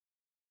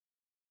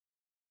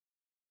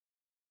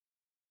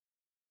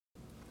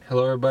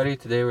Hello everybody,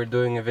 today we're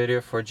doing a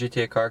video for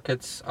GTA Car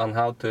Kits on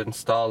how to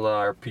install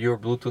our pure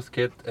Bluetooth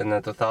kit in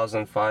a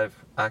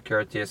 2005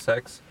 Acura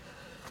TSX.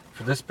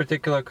 For this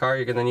particular car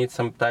you're going to need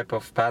some type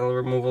of panel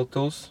removal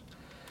tools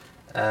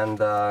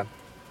and a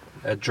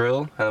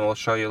drill, and we'll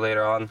show you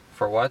later on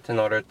for what in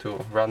order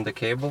to run the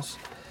cables.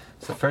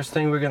 So first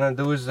thing we're going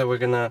to do is that we're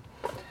going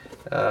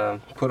to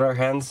put our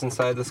hands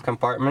inside this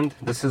compartment.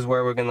 This is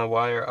where we're going to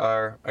wire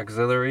our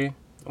auxiliary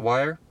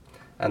wire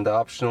and the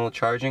optional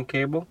charging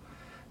cable.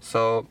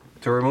 So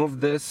to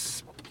remove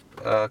this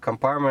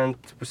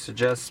compartment, we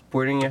suggest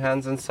putting your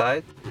hands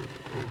inside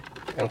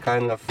and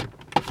kind of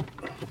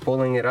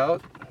pulling it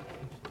out.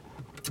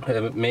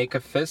 Make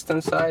a fist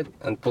inside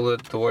and pull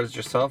it towards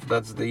yourself.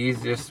 That's the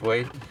easiest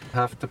way. You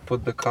have to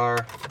put the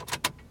car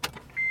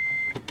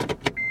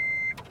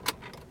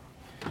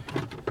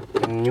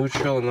in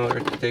neutral in order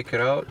to take it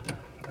out.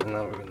 And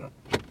now we're gonna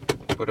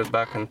put it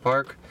back in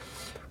park.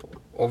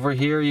 Over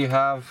here you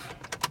have,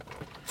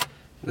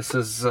 this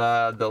is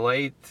the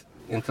light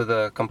into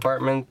the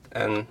compartment,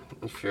 and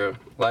if your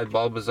light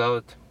bulb is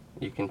out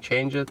you can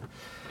change it.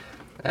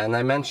 And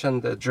I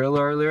mentioned the drill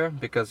earlier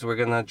because we're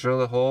gonna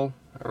drill a hole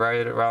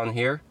right around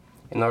here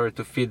in order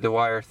to feed the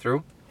wire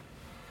through.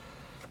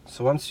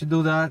 So once you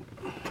do that,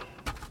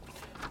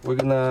 we're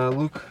gonna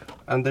look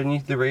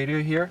underneath the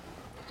radio here.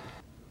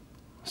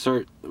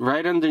 So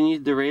right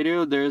underneath the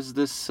radio there's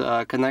this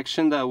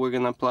connection that we're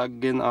gonna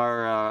plug in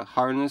our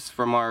harness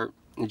from our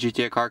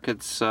GTA Car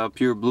Kits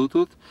pure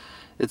Bluetooth.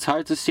 It's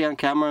hard to see on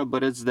camera,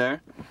 but it's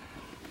there.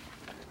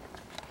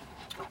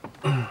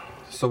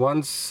 So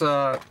once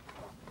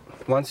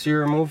you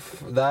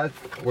remove that,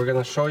 we're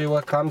gonna show you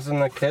what comes in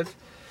the kit.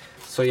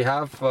 So you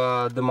have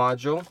the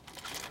module,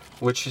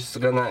 which is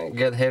gonna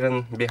get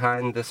hidden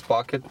behind this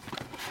pocket.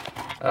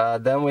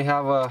 Then we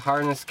have a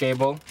harness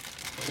cable,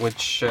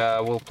 which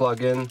will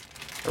plug in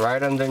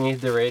right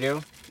underneath the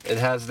radio. It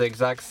has the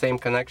exact same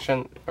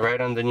connection right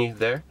underneath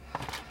there.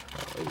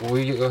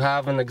 We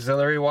have an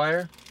auxiliary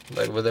wire,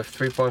 like with a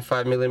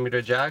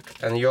 3.5mm jack,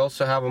 and you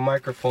also have a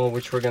microphone,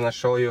 which we're gonna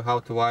show you how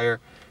to wire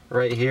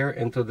right here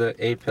into the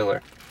A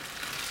pillar.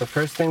 So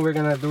first thing we're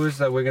gonna do is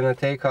that we're gonna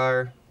take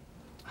our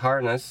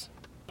harness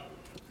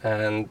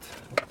and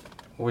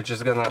we're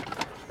just gonna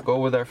go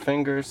with our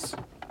fingers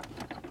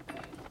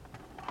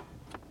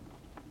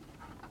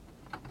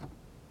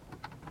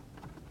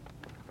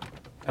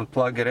and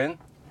plug it in.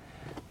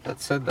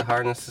 That's it, the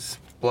harness is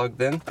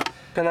plugged in.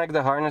 Connect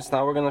the harness.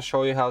 Now we're gonna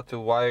show you how to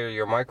wire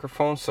your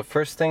microphone. So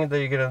first thing that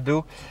you're gonna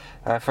do,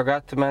 I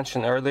forgot to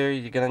mention earlier,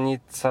 you're gonna need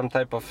some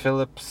type of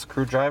Phillips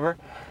screwdriver,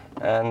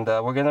 and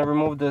we're gonna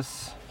remove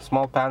this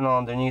small panel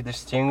underneath the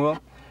steering wheel.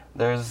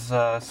 There's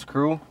a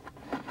screw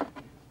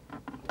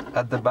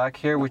at the back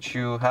here which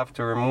you have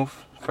to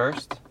remove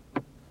first.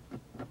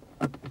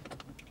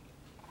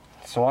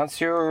 So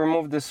once you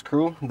remove the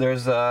screw,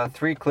 there's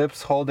 3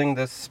 clips holding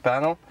this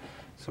panel.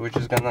 So we're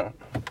just gonna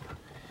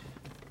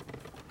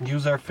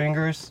use our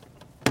fingers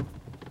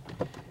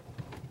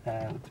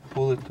and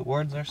pull it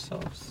towards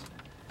ourselves,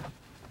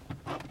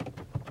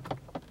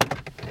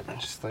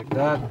 just like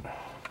that.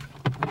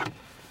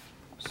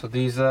 So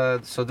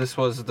this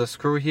was the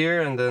screw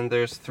here, and then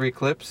there's 3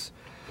 clips.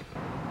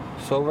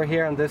 So over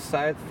here on this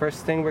side,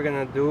 first thing we're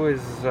gonna do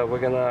is we're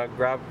gonna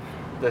grab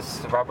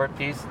this rubber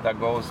piece that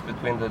goes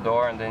between the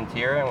door and the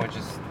interior, and we're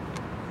just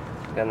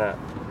gonna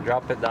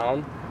drop it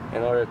down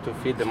in order to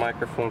feed the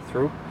microphone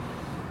through.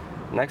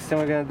 Next thing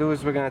we're going to do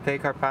is we're going to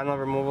take our panel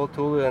removal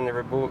tool and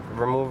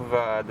remove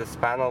this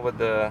panel with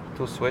the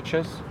 2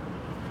 switches.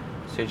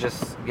 So you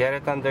just get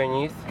it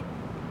underneath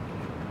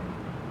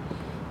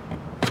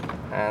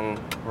and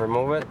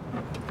remove it.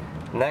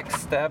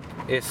 Next step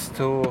is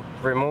to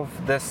remove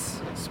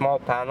this small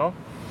panel,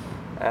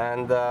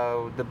 and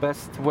the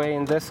best way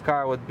in this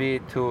car would be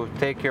to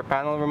take your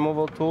panel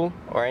removal tool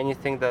or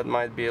anything that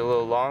might be a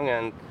little long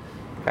and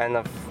kind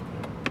of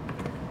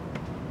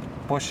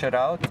push it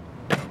out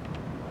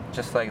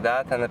just like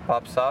that, and it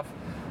pops off.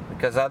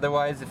 Because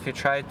otherwise, if you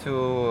try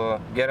to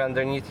get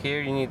underneath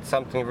here, you need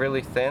something really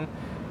thin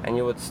and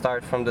you would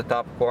start from the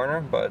top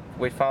corner, but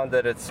we found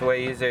that it's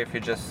way easier if you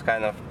just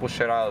kind of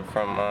push it out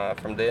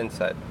from the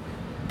inside.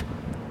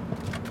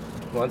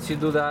 Once you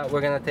do that, we're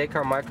gonna take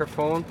our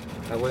microphone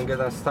and we're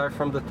gonna start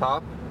from the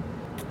top.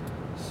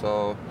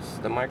 So this is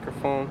the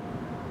microphone.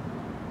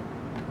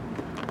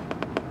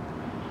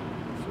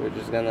 So we're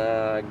just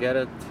gonna get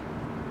it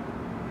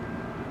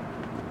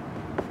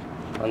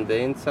on the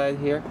inside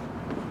here,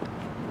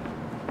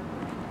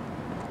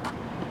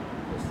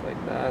 just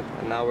like that.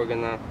 And now we're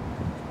gonna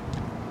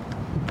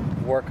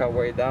work our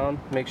way down.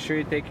 Make sure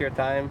you take your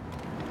time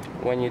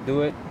when you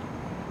do it.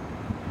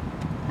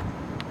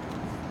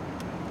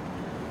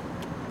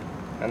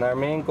 And our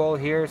main goal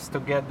here is to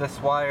get this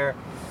wire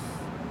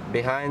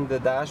behind the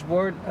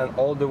dashboard and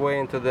all the way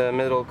into the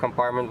middle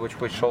compartment, which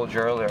we showed you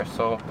earlier.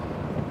 So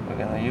we're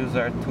gonna use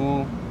our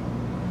tool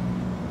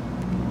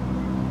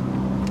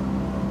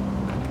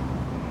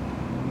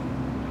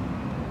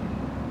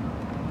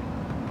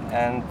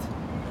and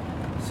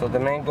so the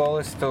main goal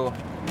is to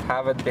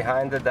have it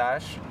behind the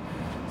dash.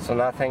 so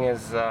nothing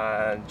is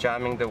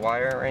jamming the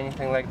wire or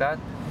anything like that.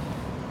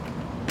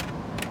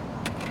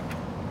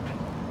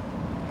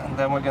 And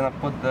then we're gonna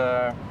put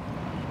the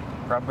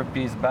rubber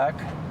piece back,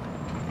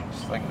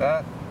 just like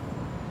that.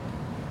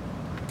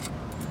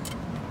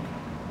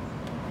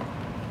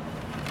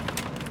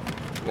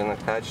 We're gonna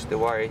attach the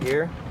wire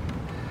here.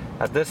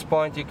 At this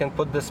point you can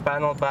put this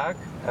panel back,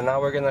 and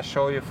now we're gonna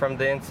show you from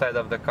the inside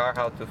of the car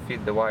how to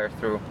feed the wire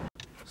through.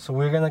 So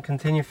we're gonna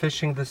continue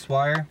fishing this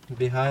wire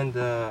behind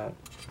the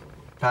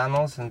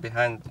panels and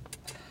behind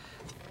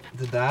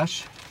the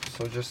dash.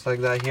 So just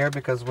like that here,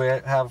 because we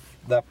have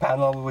the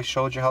panel we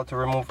showed you how to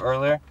remove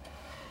earlier.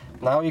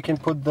 Now you can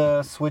put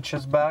the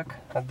switches back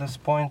at this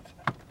point.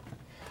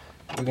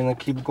 We're gonna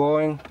keep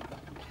going.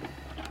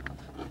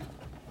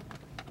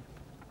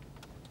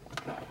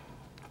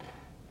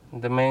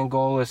 The main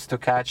goal is to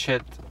catch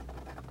it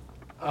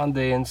on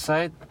the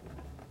inside,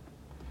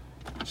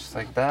 just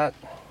like that.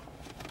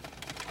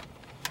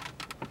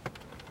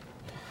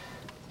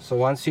 So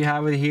once you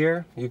have it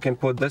here, you can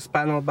put this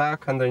panel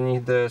back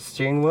underneath the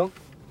steering wheel.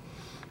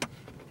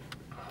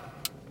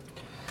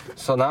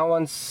 So now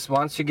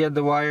once you get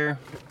the wire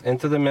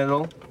into the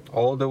middle,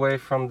 all the way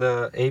from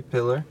the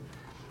A-pillar,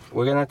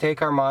 we're gonna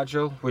take our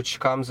module, which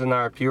comes in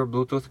our pure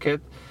Bluetooth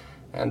kit,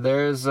 and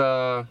there's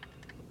a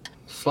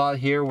slot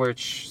here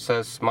which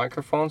says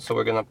microphone, so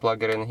we're gonna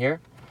plug it in here.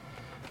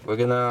 We're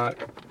gonna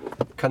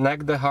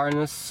connect the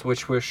harness,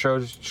 which we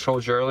showed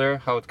you earlier,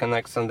 how it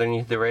connects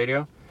underneath the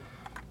radio,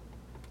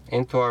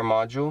 into our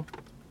module.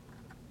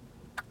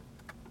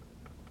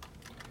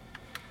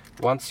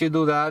 Once you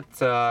do that,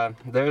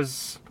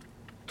 there's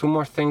two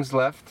more things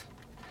left,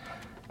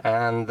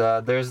 and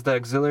there's the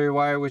auxiliary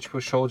wire which we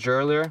showed you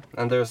earlier,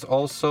 and there's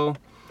also,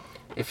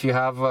 if you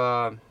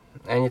have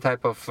any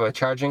type of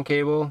charging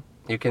cable,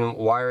 you can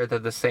wire it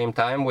at the same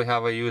time. We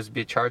have a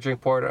USB charging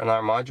port on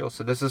our module,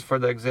 so this is for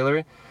the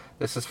auxiliary,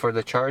 this is for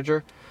the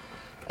charger.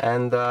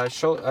 And I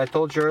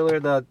told you earlier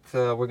that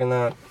we're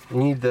gonna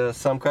need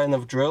some kind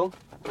of drill,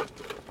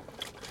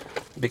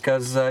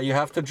 because you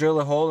have to drill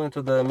a hole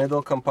into the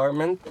middle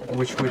compartment,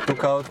 which we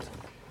took out.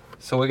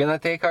 So we're gonna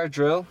take our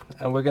drill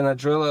and we're gonna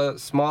drill a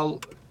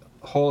small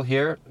hole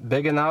here,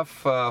 big enough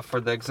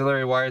for the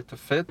auxiliary wire to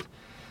fit.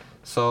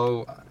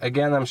 So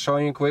again, I'm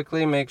showing you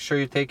quickly, make sure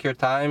you take your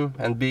time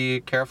and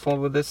be careful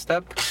with this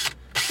step.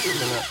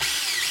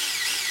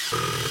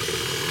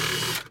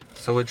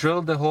 So we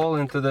drilled the hole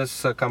into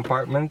this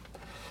compartment.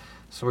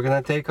 So we're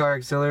gonna take our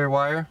auxiliary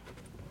wire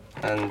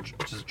and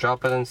just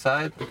drop it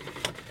inside.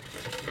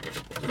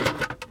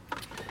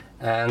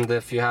 And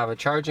if you have a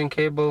charging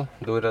cable,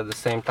 do it at the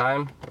same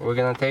time. We're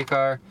gonna take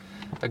our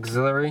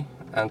auxiliary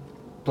and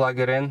plug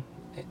it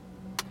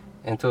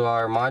into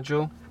our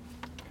module.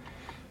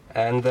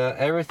 And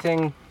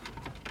everything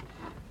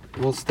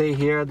will stay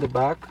here at the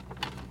back.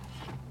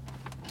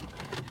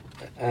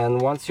 And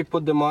once you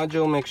put the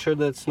module, make sure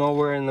that it's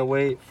nowhere in the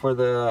way for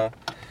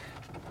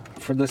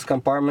this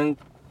compartment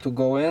to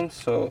go in.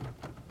 So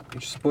you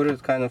just put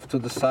it kind of to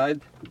the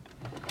side.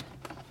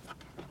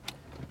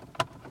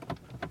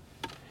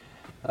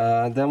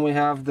 Then we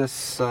have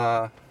this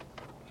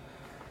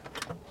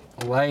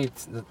light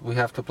that we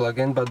have to plug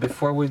in, but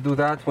before we do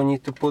that, we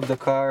need to put the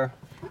car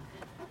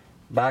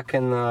back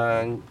in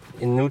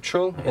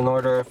neutral in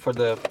order for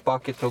the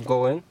pocket to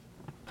go in.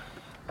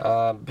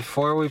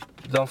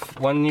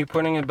 When you're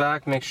putting it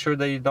back, make sure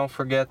that you don't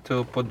forget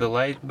to put the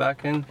light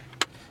back in,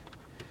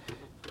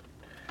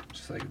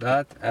 just like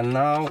that. And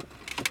now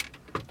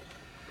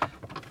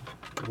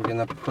we're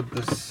gonna put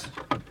this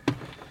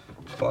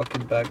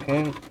pocket back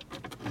in.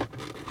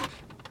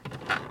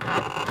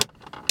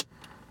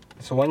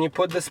 So when you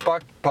put this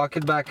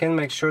pocket back in,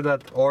 make sure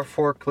that all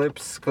four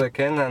clips click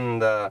in,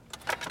 and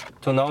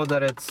to know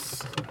that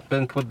it's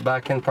been put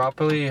back in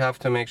properly, you have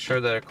to make sure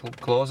that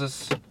it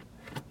closes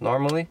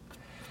normally.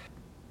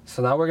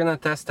 So now we're gonna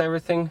test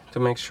everything to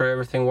make sure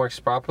everything works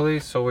properly.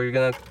 So we're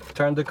gonna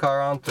turn the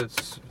car on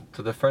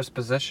to the first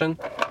position,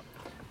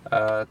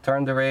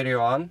 turn the radio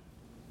on.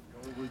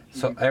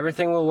 So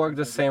everything will work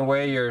the same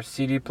way. Your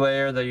CD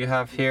player that you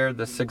have here,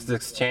 the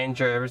 6-disc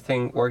changer,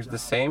 everything works the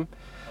same.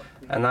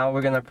 And now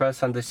we're gonna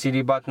press on the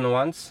CD button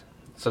once.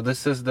 So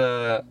this is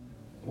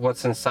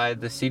what's inside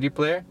the CD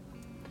player.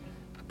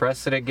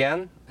 Press it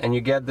again and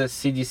you get the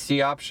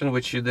CDC option,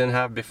 which you didn't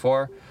have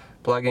before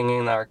plugging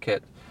in our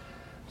kit.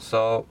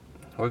 So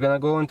we're gonna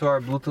go into our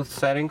Bluetooth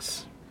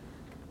settings,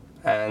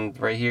 and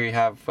right here you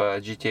have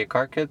GTA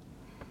Car Kit.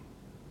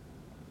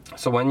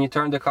 So when you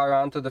turn the car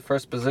on to the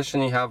first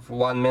position, you have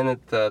 1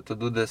 minute to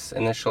do this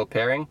initial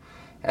pairing,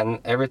 and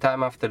every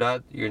time after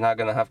that you're not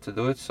gonna have to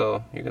do it.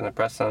 So you're gonna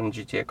press on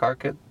GTA Car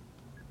Kit.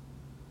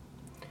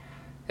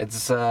 It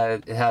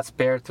has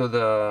paired to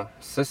the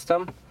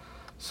system.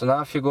 So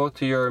now if you go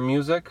to your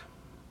music,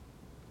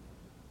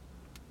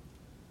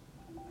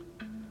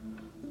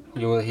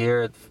 you will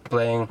hear it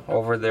playing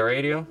over the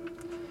radio.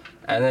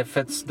 And if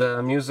it's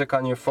the music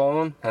on your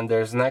phone and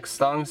there's next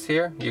songs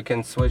here, you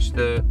can switch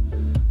the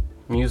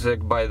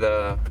music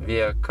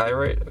via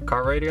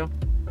car radio,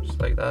 just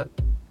like that.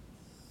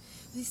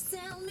 Please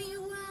tell me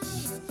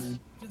why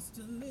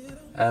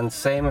And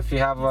same if you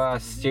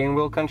have steering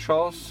wheel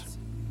controls.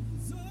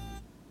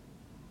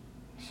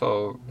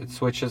 So it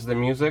switches the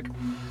music.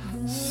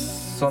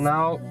 So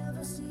now,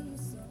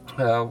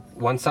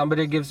 when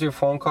somebody gives you a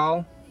phone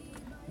call,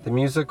 the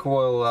music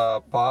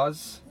will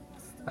pause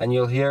and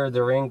you'll hear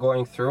the ring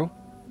going through.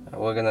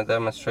 We're gonna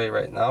demonstrate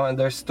right now. And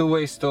there's two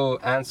ways to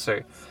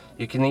answer.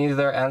 You can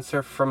either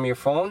answer from your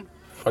phone,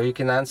 or you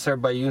can answer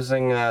by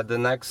using the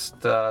next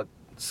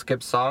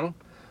skip song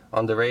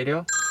on the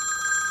radio.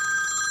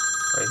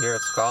 Right here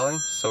it's calling,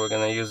 so we're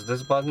gonna use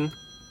this button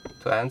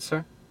to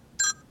answer.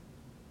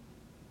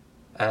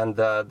 And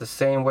the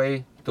same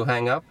way to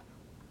hang up.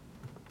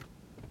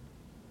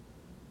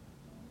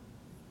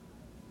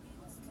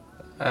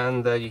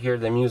 And you hear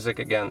the music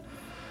again.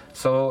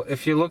 So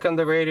if you look on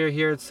the radio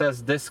here, it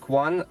says disc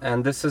 1,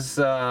 and this is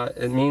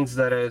it means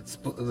that it's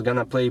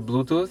gonna play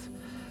Bluetooth.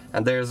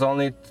 And there's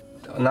only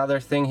another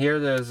thing here,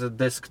 there's a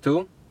disc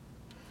 2,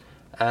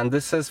 and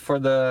this is for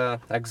the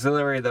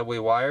auxiliary that we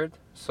wired.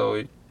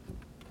 So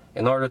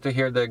in order to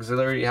hear the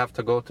auxiliary, you have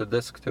to go to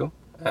disc 2,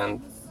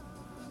 and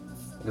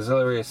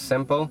auxiliary is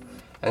simple.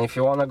 And if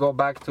you want to go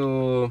back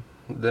to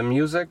the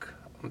music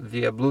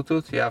via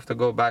Bluetooth, you have to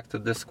go back to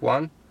disc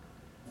 1.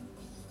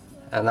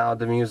 And now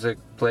the music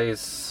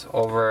plays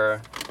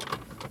over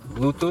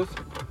Bluetooth.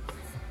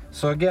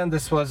 So again,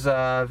 this was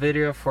a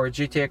video for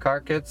GTA Car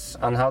Kits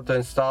on how to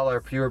install our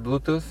pure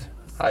Bluetooth.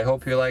 I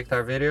hope you liked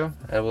our video,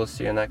 and we'll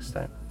see you next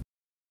time.